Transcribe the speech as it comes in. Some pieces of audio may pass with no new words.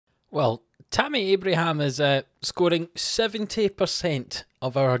Well, Tammy Abraham is scoring 70%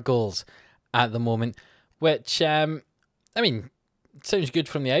 of our goals at the moment, which, I mean, sounds good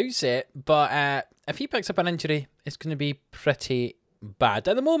from the outset, but if he picks up an injury, it's going to be pretty bad.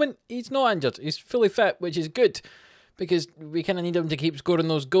 At the moment, he's not injured. He's fully fit, which is good, because we kind of need him to keep scoring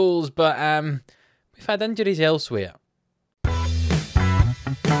those goals, but we've had injuries elsewhere.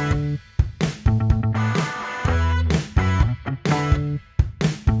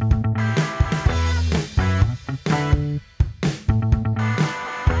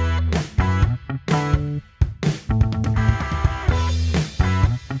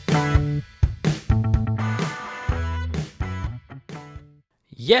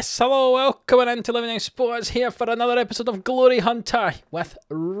 Yes, hello, welcome into Living Sports here for another episode of Glory Hunter with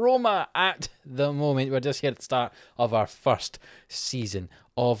Roma at the moment. We're just here at the start of our first season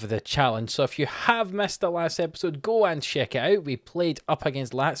of the challenge. So if you have missed the last episode, go and check it out. We played up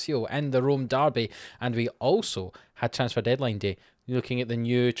against Lazio in the Rome derby, and we also had transfer deadline day. Looking at the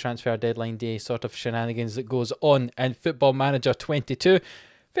new transfer deadline day sort of shenanigans that goes on in Football Manager 22.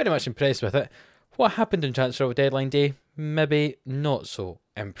 Very much impressed with it. What happened in transfer deadline day? Maybe not so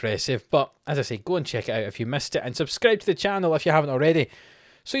impressive, but as I say, go and check it out if you missed it, and subscribe to the channel if you haven't already,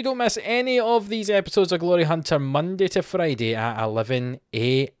 so you don't miss any of these episodes of Glory Hunter Monday to Friday at 11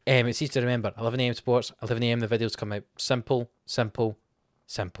 AM. It's easy to remember, 11 AM sports, 11 AM the videos come out. Simple, simple,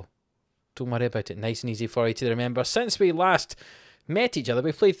 simple. Don't worry about it, nice and easy for you to remember. Since we last met each other,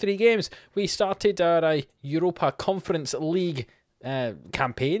 we've played 3 games. We started our Europa Conference League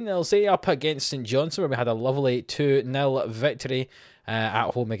campaign, I'll say, up against St Johnstone, where we had a lovely 2-0 victory at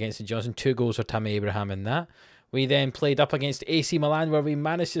home against St Johnstone. 2 goals for Tammy Abraham in that. We then played up against AC Milan, where we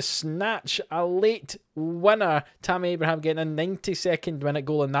managed to snatch a late winner. Tammy Abraham getting a 92nd minute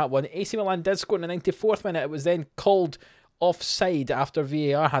goal in that one. AC Milan did score in the 94th minute. It was then called offside after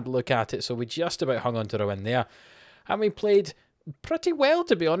VAR had a look at it, so we just about hung on to a win there. And we played pretty well,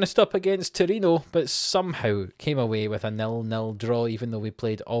 to be honest, up against Torino, but somehow came away with a 0-0 draw, even though we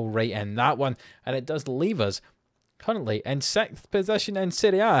played all right in that one. And it does leave us currently in 6th position in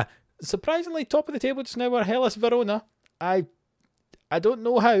SerieA. Surprisingly, top of the table just now are Hellas Verona. I don't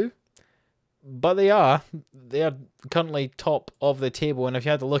know how, but they are. They are currently top of the table, and if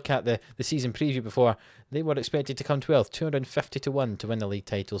you had a look at the season preview before, they were expected to come 12th, 250 to 1 to win the league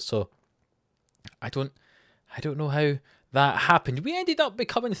title. So I don't know how that happened. We ended up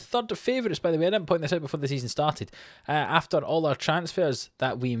becoming 3rd favourites, by the way. I didn't point this out before the season started. After all our transfers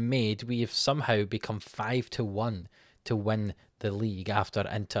that we made, we have somehow become 5 to 1 to win the league after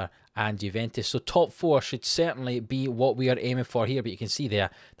Inter and Juventus. So top 4 should certainly be what we are aiming for here, but you can see there's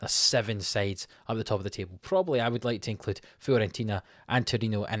 7 sides up the top of the table. Probably I would like to include Fiorentina and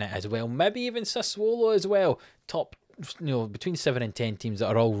Torino in it as well. Maybe even Sassuolo as well. Top, between 7 and 10 teams that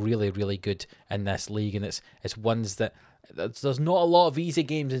are all really, really good in this league, and it's ones that there's not a lot of easy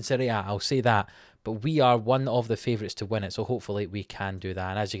games in SerieA, I'll say that, but we are one of the favourites to win it, so hopefully we can do that.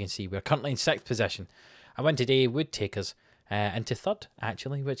 And as you can see, we're currently in 6th position. A win today would take us into 3rd,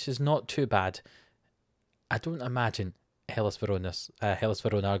 actually, which is not too bad. I don't imagine Hellas Verona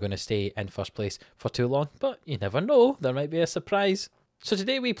are going to stay in 1st place for too long, but you never know, there might be a surprise. So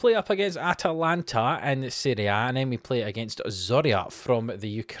today we play up against Atalanta in SerieA, and then we play against Zorya from the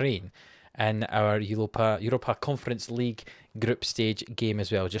Ukraine in our Europa Conference League group stage game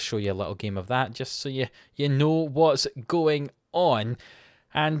as well. Just show you a little game of that, just so you know what's going on.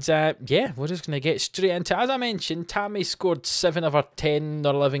 And yeah, we're just going to get straight into it. As I mentioned, Tammy scored 7 of our 10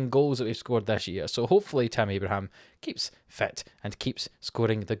 or 11 goals that we've scored this year. So hopefully Tammy Abraham keeps fit and keeps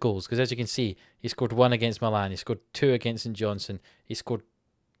scoring the goals. Because as you can see, he scored 1 against Milan, he scored 2 against St Johnstone, he scored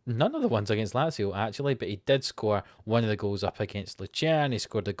none of the ones against Lazio, actually, but he did score 1 of the goals up against Lucerne. He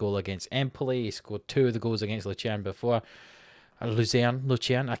scored a goal against Empoli. He scored 2 of the goals against Lucerne before.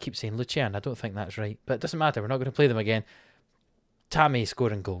 Lucerne, I keep saying Lucerne. I don't think that's right, but it doesn't matter. We're not going to play them again. Tammy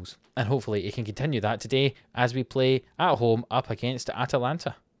scoring goals, and hopefully he can continue that today as we play at home up against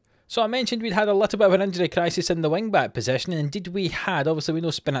Atalanta. So I mentioned we'd had a little bit of an injury crisis in the wing-back position, and indeed we had. Obviously, we know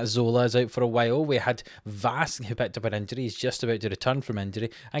Spinazzola is out for a while. We had Vas, who picked up an injury. He's just about to return from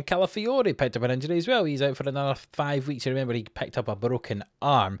injury. And Calafiore picked up an injury as well. He's out for another 5 weeks. You remember he picked up a broken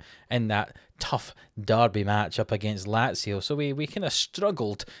arm in that tough derby match up against Lazio. So we kind of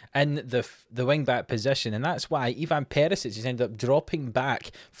struggled in the wing-back position, and that's why Ivan Perisic has ended up dropping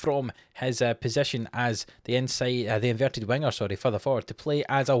back from his position as the inverted winger, further forward, to play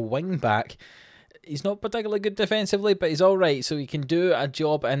as a wing-back. He's not particularly good defensively, but he's alright, so he can do a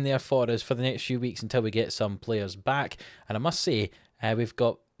job in there for us for the next few weeks until we get some players back. And I must say, we've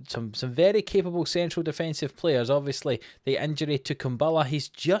got some very capable central defensive players. Obviously, the injury to Kumbula, he's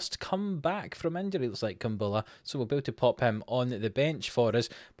just come back from injury, looks like Kumbula, so we'll be able to pop him on the bench for us.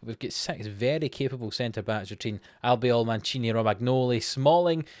 But we've got 6 very capable centre-backs between Albiol, Mancini, Romagnoli,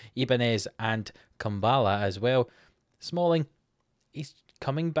 Smalling, Ibanez and Kumbula as well. Smalling, he's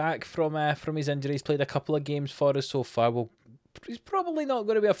coming back from his injury. He's played a couple of games for us so far. Well, he's probably not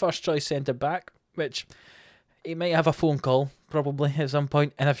going to be a first-choice centre-back, which he might have a phone call probably at some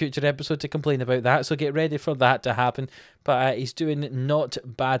point in a future episode to complain about that, so get ready for that to happen. But he's doing not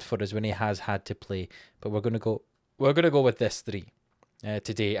bad for us when he has had to play. But we're going to go with this 3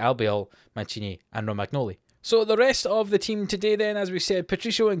 today: Albiol, Mancini and Romagnoli. So the rest of the team today then, as we said,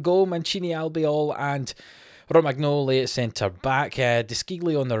 Patricio in goal, Mancini, Albiol and Romagnoli at centre-back,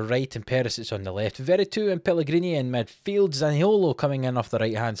 Deschigli on the right and Perisic on the left, Veretout and Pellegrini in midfield, Zaniolo coming in off the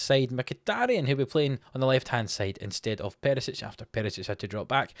right-hand side, Mkhitaryan who'll be playing on the left-hand side instead of Perisic after Perisic had to drop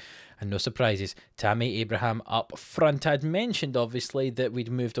back, and no surprises, Tammy Abraham up front. I'd mentioned obviously that we'd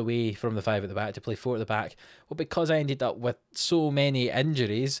moved away from the 5 at the back to play 4 at the back. Well, because I ended up with so many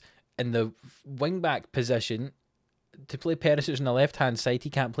injuries in the wing-back position, to play Perisic on the left-hand side, he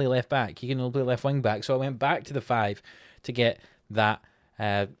can't play left-back. He can only play left-wing-back. So I went back to the 5 to get that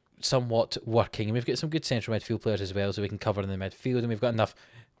somewhat working. And we've got some good central midfield players as well, so we can cover in the midfield. And we've got enough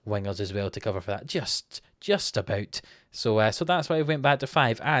wingers as well to cover for that. Just about. So so that's why we went back to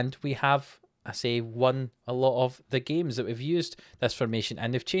 5. And we have, I say, won a lot of the games that we've used this formation,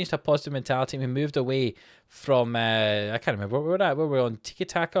 and they've changed our positive mentality. We moved away from I can't remember where we were at. Where we were on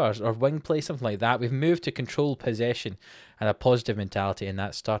tiki-taka or wing play, something like that. We've moved to control possession and a positive mentality, and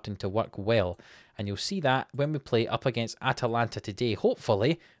that's starting to work well. And you'll see that when we play up against Atalanta today.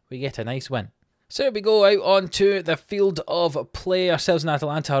 Hopefully, we get a nice win. So we go out onto the field of play. Ourselves and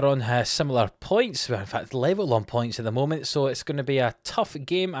Atalanta are on similar points. We're in fact level on points at the moment, so it's going to be a tough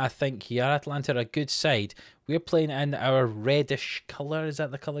game, I think, here. Atalanta are a good side. We're playing in our reddish colour. Is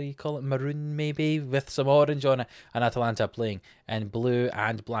that the colour you call it? Maroon, maybe, with some orange on it. And Atalanta playing in blue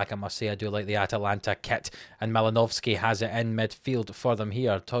and black. I must say, I do like the Atalanta kit. And Malinovsky has it in midfield for them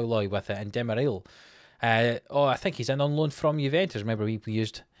here. Toloi with it, and Demiral. I think he's in on loan from Juventus. Remember, we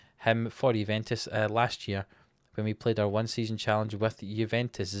used him for Juventus last year when we played our one-season challenge with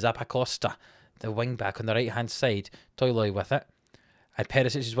Juventus. Zappacosta, the wing-back on the right-hand side. Toloi with it. And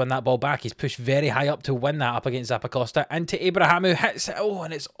Perisic has won that ball back. He's pushed very high up to win that up against Zappacosta. Into Abraham, who hits it. Oh,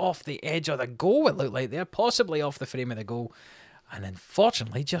 and it's off the edge of the goal, it looked like there. Possibly off the frame of the goal. And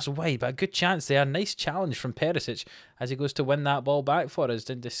unfortunately, just wide. But a good chance there. Nice challenge from Perisic as he goes to win that ball back for us.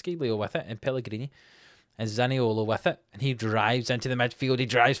 And Deschigli with it. And Pellegrini. And Zaniolo with it, and he drives into the midfield. He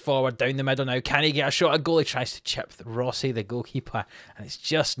drives forward down the middle now. Can he get a shot at goal? He tries to chip Rossi, the goalkeeper, and it's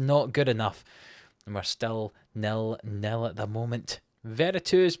just not good enough. And we're still 0-0 at the moment.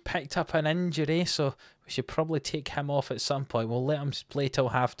 Veretou's picked up an injury, so we should probably take him off at some point. We'll let him play till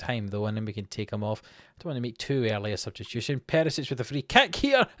half time though, and then we can take him off. I don't want to make too early a substitution. Perisic with a free kick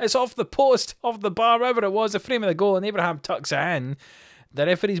here. It's off the post, off the bar, wherever it was, the frame of the goal, and Abraham tucks it in. The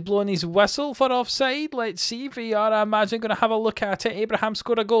referee's blowing his whistle for offside. Let's see. VR, I imagine, going to have a look at it. Abraham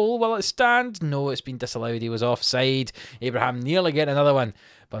scored a goal. Will it stand? No, it's been disallowed. He was offside. Abraham nearly getting another one,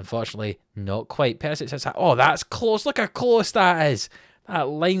 but unfortunately, not quite. Perisic says, oh, that's close. Look how close that is. That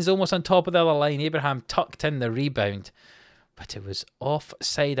line's almost on top of the other line. Abraham tucked in the rebound, but it was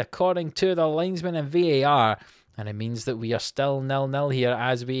offside according to the linesman in VAR. And it means that we are still 0-0 here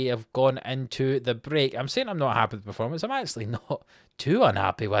as we have gone into the break. I'm saying I'm not happy with the performance. I'm actually not too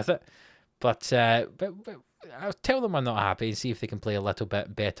unhappy with it. But I'll tell them I'm not happy and see if they can play a little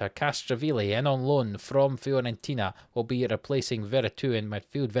bit better. Castrovilli in on loan from Fiorentina will be replacing Veretout in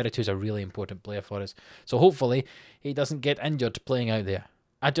midfield. Veretou's a really important player for us. So hopefully he doesn't get injured playing out there.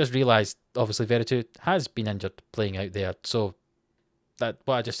 I just realised, obviously, Veretout has been injured playing out there. So that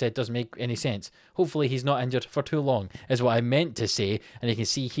what I just said doesn't make any sense. Hopefully he's not injured for too long, is what I meant to say. And you can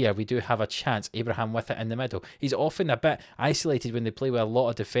see here, we do have a chance. Abraham with it in the middle. He's often a bit isolated when they play with a lot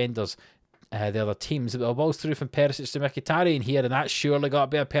of defenders, the other teams. The ball's through from Perisic to Mkhitaryan here, and that's surely got to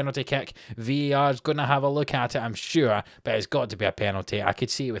be a penalty kick. VAR's going to have a look at it, I'm sure, but it's got to be a penalty. I could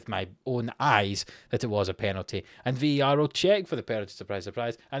see it with my own eyes that it was a penalty. And VAR will check for the penalty, surprise,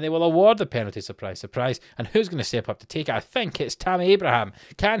 surprise, and they will award the penalty, surprise, surprise. And who's going to step up to take it? I think it's Tammy Abraham.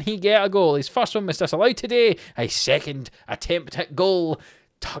 Can he get a goal? His first one was disallowed today. His second attempt at goal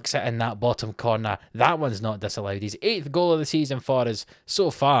tucks it in that bottom corner. That one's not disallowed. His 8th goal of the season for us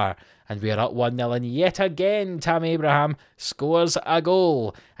so far. And we are up 1-0, and yet again, Tammy Abraham scores a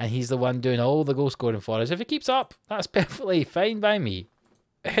goal. And he's the one doing all the goal scoring for us. If he keeps up, that's perfectly fine by me.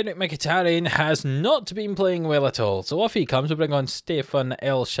 Henrik Mkhitaryan has not been playing well at all, so off he comes. We'll bring on Stefan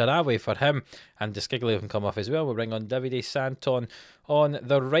El Shaarawy for him, and Deskiglio can come off as well. We'll bring on Davide Santon on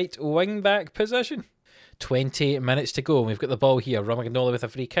the right wing back position. 20 minutes to go, and we've got the ball here. Romagnoli with a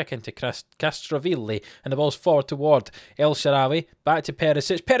free kick into Castrovilli, and the ball's forward toward El Shaarawy. Back to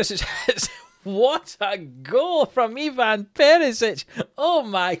Perisic. Perisic hits. What a goal from Ivan Perisic. Oh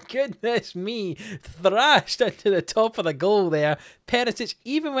my goodness me. Thrashed into the top of the goal there. Perisic,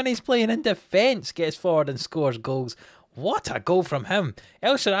 even when he's playing in defence, gets forward and scores goals. What a goal from him.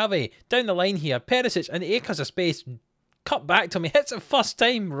 El Shaarawy down the line here. Perisic in the acres of space. Cut back to him. He hits it first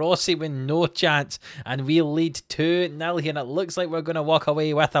time. Rossi with no chance. And we lead 2-0 here. And it looks like we're going to walk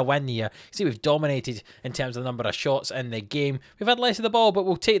away with a win here. See, we've dominated in terms of the number of shots in the game. We've had less of the ball, but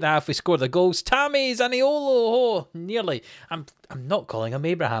we'll take that if we score the goals. Tammy Zaniolo. Oh, nearly. I'm not calling him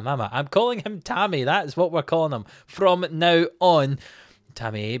Abraham, am I? I'm calling him Tammy. That's what we're calling him from now on.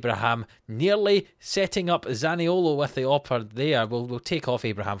 Tammy Abraham nearly setting up Zaniolo with the offer there. We'll take off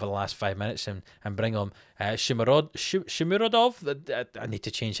Abraham for the last 5 minutes and bring on Shmurodov. I need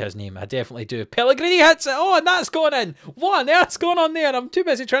to change his name. I definitely do. Pellegrini hits it. Oh, and that's gone in. What on earth's going on there? I'm too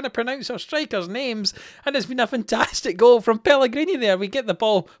busy trying to pronounce our strikers' names. And it's been a fantastic goal from Pellegrini there. We get the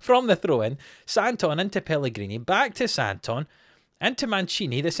ball from the throw-in. Santon into Pellegrini. Back to Santon. Into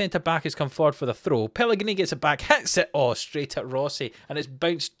Mancini, the centre-back has come forward for the throw. Pellegrini gets it back, hits it, straight at Rossi. And it's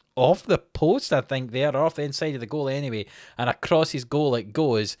bounced off the post, I think, there, or off the inside of the goal anyway. And across his goal it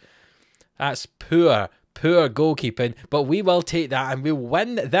goes. That's poor goalkeeping. But we will take that and we'll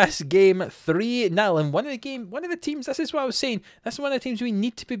win this game 3-0. And one of the teams, this is what I was saying, this is one of the teams we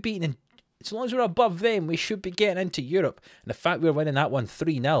need to be beating. And as long as we're above them, we should be getting into Europe. And the fact we're winning that one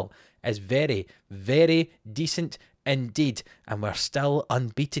 3-0 is very, very decent indeed, and we're still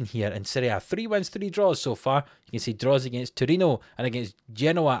unbeaten here in SerieA. 3 wins, 3 draws so far. You can see draws against Torino and against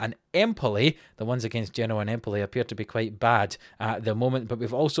Genoa and Empoli. The ones against Genoa and Empoli appear to be quite bad at the moment, but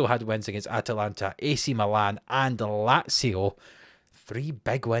we've also had wins against Atalanta, AC Milan and Lazio. 3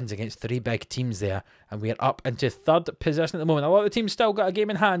 big wins against 3 big teams there, and we're up into 3rd position at the moment. A lot of the teams still got a game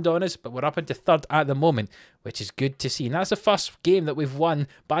in hand on us, but we're up into 3rd at the moment, which is good to see. And that's the first game that we've won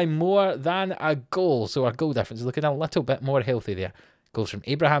by more than a goal, so our goal difference is looking a little bit more healthy there. Goals from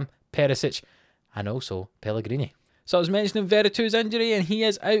Abraham, Perisic, and also Pellegrini. So I was mentioning Veritu's injury, and he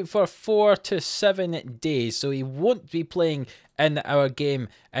is out for 4 to 7 days, so he won't be playing in our game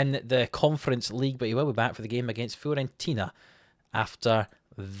in the Conference League, but he will be back for the game against Fiorentina after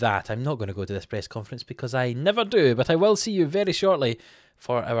that. I'm not going to go to this press conference because I never do, but I will see you very shortly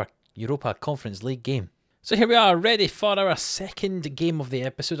for our Europa Conference League game. So here we are, ready for our second game of the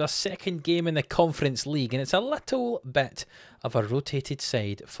episode, our second game in the Conference League, and it's a little bit of a rotated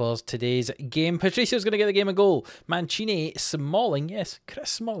side for today's game. Patricio's going to get the game a goal. Mancini, Smalling, yes,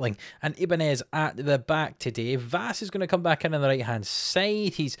 Chris Smalling, and Ibanez at the back today. Vass is going to come back in on the right-hand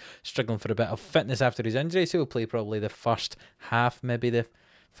side. He's struggling for a bit of fitness after his injury, so he'll play probably the first half, maybe the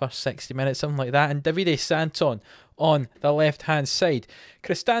first 60 minutes, something like that. And Davide Santon on the left-hand side.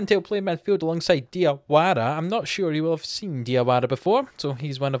 Cristante will play midfield alongside Diawara. I'm not sure you will have seen Diawara before, so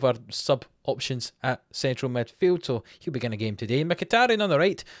he's one of our sub-options at central midfield, so he'll begin a game today. Mkhitaryan on the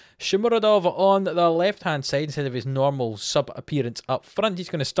right, Shmurodov on the left-hand side instead of his normal sub-appearance up front. He's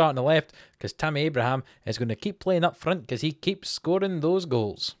going to start on the left because Tammy Abraham is going to keep playing up front because he keeps scoring those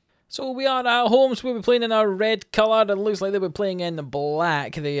goals. So we are at home, so we'll be playing in our red colour. It looks like they'll be playing in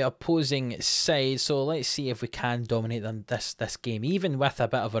black, the opposing side. So let's see if we can dominate them this game. Even with a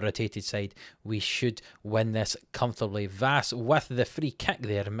bit of a rotated side, we should win this comfortably. Vass with the free kick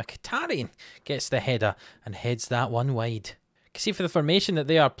there. Mkhitaryan gets the header and heads that one wide. You can see for the formation that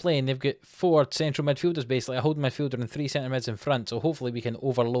they are playing, they've got 4 central midfielders, basically a holding midfielder and 3 centre mids in front. So hopefully we can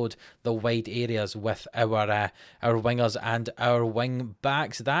overload the wide areas with our wingers and our wing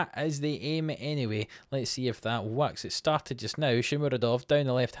backs. That is the aim anyway. Let's see if that works. It started just now. Shmurodov down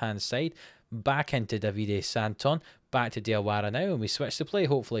the left hand side, back into Davide Santon. Back to Diawara now, and we switch to play,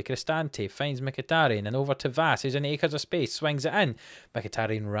 hopefully. Cristante finds Mkhitaryan, and over to Vass, who's in acres of space, swings it in.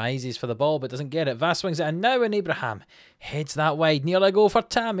 Mkhitaryan rises for the ball, but doesn't get it. Vass swings it in now, and Abraham heads that wide. Nearly a goal for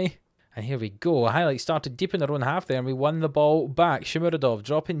Tammy. And here we go. A highlight started deep in their own half there, and we won the ball back. Shmurodov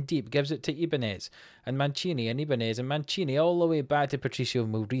dropping deep, gives it to Ibanez. And Mancini, and Ibanez, and Mancini all the way back to Patricio,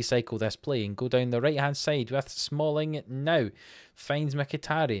 and we'll recycle this play and go down the right-hand side with Smalling now. Finds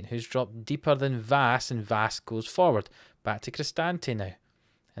Mkhitaryan, who's dropped deeper than Vass, and Vass goes forward. Back to Cristante now.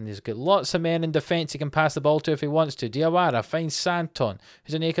 And he's got lots of men in defence he can pass the ball to if he wants to. Diawara finds Santon,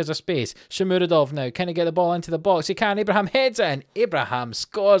 who's in acres of space. Shomurodov now. Can he get the ball into the box? He can. Abraham heads it in. Abraham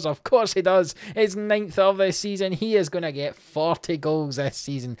scores. Of course he does. His 9th of the season. He is going to get 40 goals this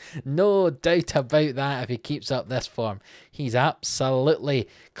season. No doubt about that if he keeps up this form. He's absolutely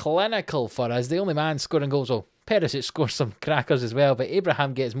clinical for us. The only man scoring goals. Well, Perisic scores some crackers as well, but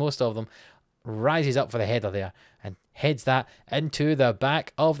Abraham gets most of them. Rises up for the header there and heads that into the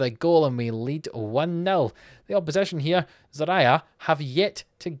back of the goal, and we lead 1-0. The opposition here, SerieA, have yet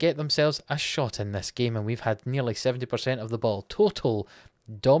to get themselves a shot in this game, and we've had nearly 70% of the ball. Total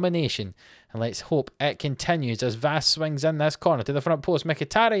domination. And let's hope it continues as Vass swings in this corner to the front post.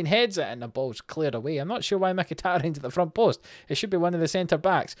 Mkhitaryan heads it and the ball's cleared away. I'm not sure why Mkhitaryan's at the front post. It should be one of the centre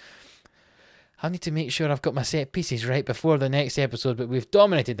backs. I need to make sure I've got my set pieces right before the next episode, but we've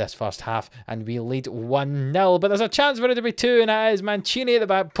dominated this first half and we lead 1-0. But there's a chance for it to be 2, and it is Mancini at the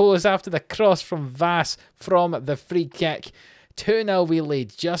back post after the cross from Vass from the free kick. 2-0 we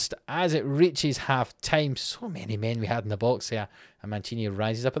lead just as it reaches half time. So many men we had in the box there. And Mancini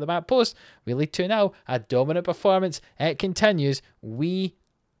rises up at the back post. We lead 2-0. A dominant performance. It continues. We're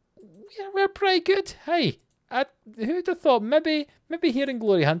pretty good. Hey. Who'd have thought maybe here in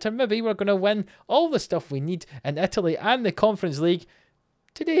Glory Hunter, maybe we're going to win all the stuff we need in Italy and the Conference League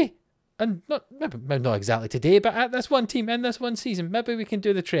today. And maybe not exactly today, but at this one team, in this one season, maybe we can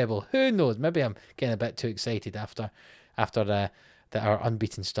do the treble. Who knows? Maybe I'm getting a bit too excited after our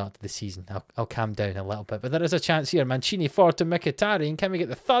unbeaten start to the season. I'll calm down a little bit. But there is a chance here. Mancini forward to Mkhitaryan. Can we get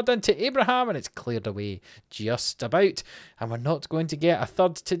the third into Abraham? And it's cleared away just about. And we're not going to get a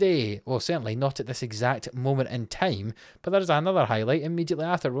third today. Well, certainly not at this exact moment in time. But there's another highlight immediately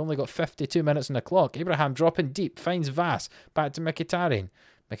after. We've only got 52 minutes on the clock. Abraham dropping deep. Finds Vass. Back to Mkhitaryan.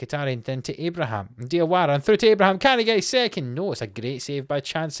 Mkhitaryan then to Abraham. Diawara and through to Abraham. Can he get his second? No, it's a great save by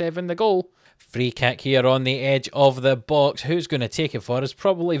Chancev in the goal. Free kick here on the edge of the box. Who's going to take it for us?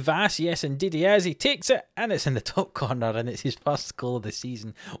 Probably Vass. Yes, indeed he is. He takes it and it's in the top corner and it's his first goal of the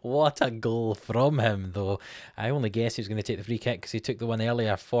season. What a goal from him, though. I only guessed he was going to take the free kick because he took the one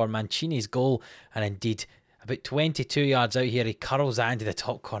earlier for Mancini's goal, and indeed about 22 yards out here he curls that into the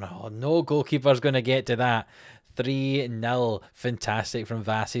top corner. Oh, no goalkeeper's going to get to that. 3-0. Fantastic from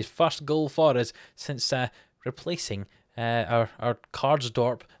Vass. His first goal for us since replacing our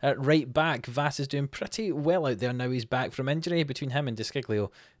Karsdorp at right back. Vass is doing pretty well out there now. He's back from injury. Between him and Desciglio,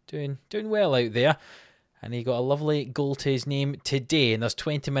 doing well out there. And he got a lovely goal to his name today. And there's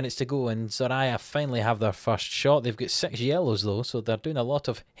 20 minutes to go. And SerieA finally have their first shot. They've got 6 yellows though, so they're doing a lot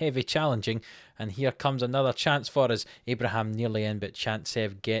of heavy challenging. And here comes another chance for us. Abraham nearly in, but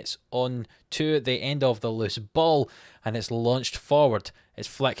Chancev gets on to the end of the loose ball. And it's launched forward. It's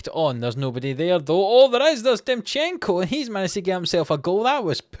flicked on. There's nobody there though. Oh, there is. There's Demchenko. And he's managed to get himself a goal. That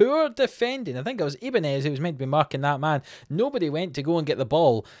was poor defending. I think it was Ibanez who was meant to be marking that man. Nobody went to go and get the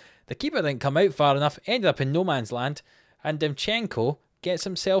ball. The keeper didn't come out far enough, ended up in no man's land, and Demchenko gets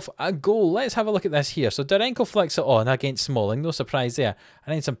himself a goal. Let's have a look at this here. So Darenko flicks it on against Smalling, no surprise there.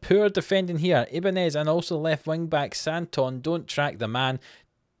 And then some poor defending here. Ibanez and also left wing back Santon don't track the man.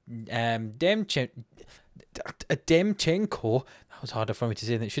 Demchenko, that was harder for me to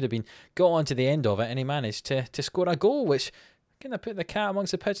say than it should have been, got on to the end of it and he managed to score a goal, which going to put the cat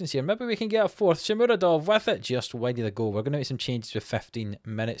amongst the pigeons here. Maybe we can get a fourth. Shomurodov with it just wide of the goal. We're going to make some changes with 15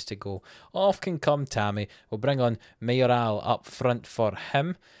 minutes to go. Off can come Tammy. We'll bring on Mayoral up front for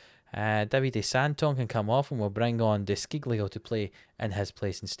him. Davide Santon can come off and we'll bring on Desciglio to play in his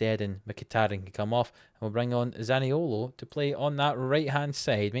place instead, and Mkhitaryan can come off and we'll bring on Zaniolo to play on that right hand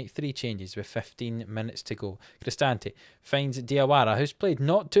side. Make 3 changes with 15 minutes to go. Cristante finds Diawara, who's played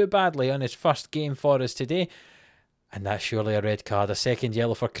not too badly on his first game for us today. And that's surely a red card. A second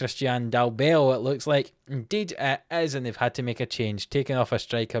yellow for Christian Dalbel, it looks like. Indeed it is, and they've had to make a change. Taking off a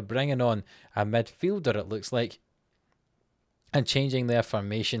striker, bringing on a midfielder, it looks like. And changing their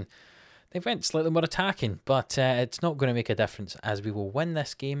formation. They went slightly more attacking, but it's not going to make a difference as we will win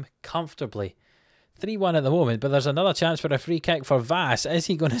this game comfortably. 3-1 at the moment, but there's another chance for a free kick for Vass. Is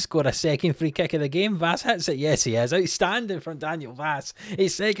he going to score a second free kick of the game? Vass hits it. Yes, he is. Outstanding from Daniel Vass.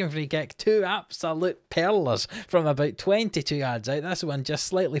 His second free kick. 2 absolute pearlers from about 22 yards out. This one just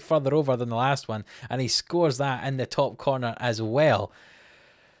slightly further over than the last one, and he scores that in the top corner as well.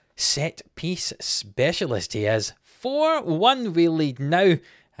 Set piece specialist he is. 4-1 we lead now,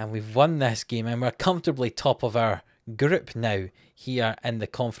 and we've won this game, and we're comfortably top of our group now here in the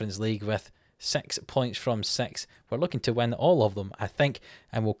Conference League with 6 points from 6. We're looking to win all of them, I think,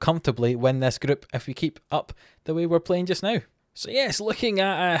 and we'll comfortably win this group if we keep up the way we're playing just now. So yes, looking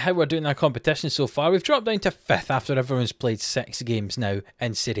at how we're doing our competition so far, we've dropped down to 5th after everyone's played 6 games now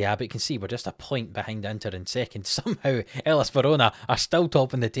in SerieA, but you can see we're just a point behind Inter in 2nd. Somehow, Hellas Verona are still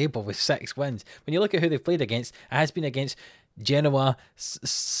topping the table with 6 wins. When you look at who they've played against, it has been against Genoa,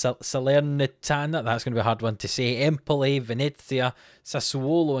 Salernitana, that's going to be a hard one to say, Empoli, Venezia,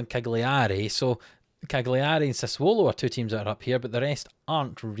 Sassuolo and Cagliari. So Cagliari and Sassuolo are 2 teams that are up here, but the rest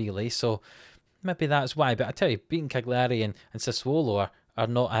aren't really, so maybe that's why. But I tell you, beating Cagliari and Sassuolo are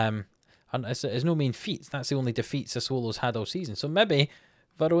not is no mean feat. That's the only defeat Sassuolo's had all season. So maybe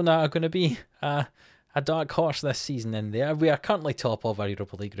Verona are going to be a dark horse this season in there. We are currently top of our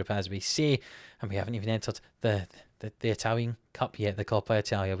Europa League group, as we say, and we haven't even entered the Italian Cup yet, the Coppa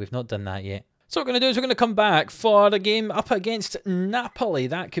Italia. We've not done that yet. So what we're going to do is we're going to come back for the game up against Napoli.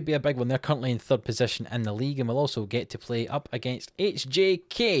 That could be a big one. They're currently in 3rd position in the league, and we'll also get to play up against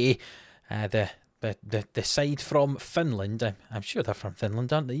HJK, the side from Finland. I'm sure they're from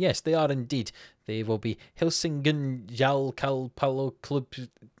Finland, aren't they? Yes, they are indeed. They will be Helsingin Jalkapallo Club.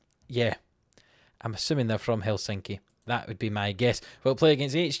 Yeah, I'm assuming they're from Helsinki. That would be my guess. We'll play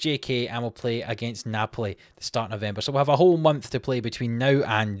against HJK and we'll play against Napoli the start of November. So we'll have a whole month to play between now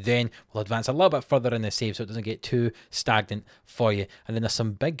and then. We'll advance a little bit further in the save so it doesn't get too stagnant for you. And then there's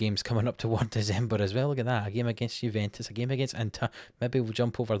some big games coming up toward December as well. Look at that. A game against Juventus, a game against Inter. Maybe we'll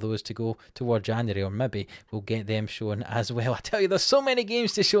jump over those to go toward January, or maybe we'll get them shown as well. I tell you, there's so many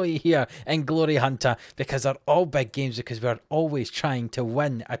games to show you here in Glory Hunter because they're all big games, because we're always trying to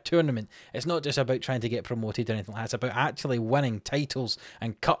win a tournament. It's not just about trying to get promoted or anything like that. It's about actually winning titles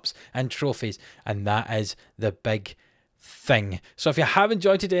and cups and trophies, and that is the big thing. So if you have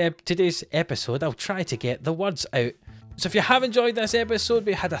enjoyed today's episode, I'll try to get the words out. So if you have enjoyed this episode,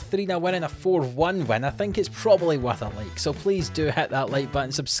 we had a 3-0 win and a 4-1 win. I think it's probably worth a like, so please do hit that like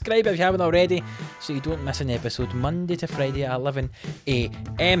button. Subscribe if you haven't already, so you don't miss an episode Monday to Friday at 11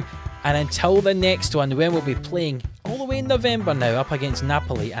 AM. And until the next one, when we'll be playing all the way in November now up against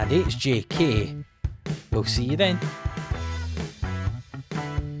Napoli and HJK, we'll see you then.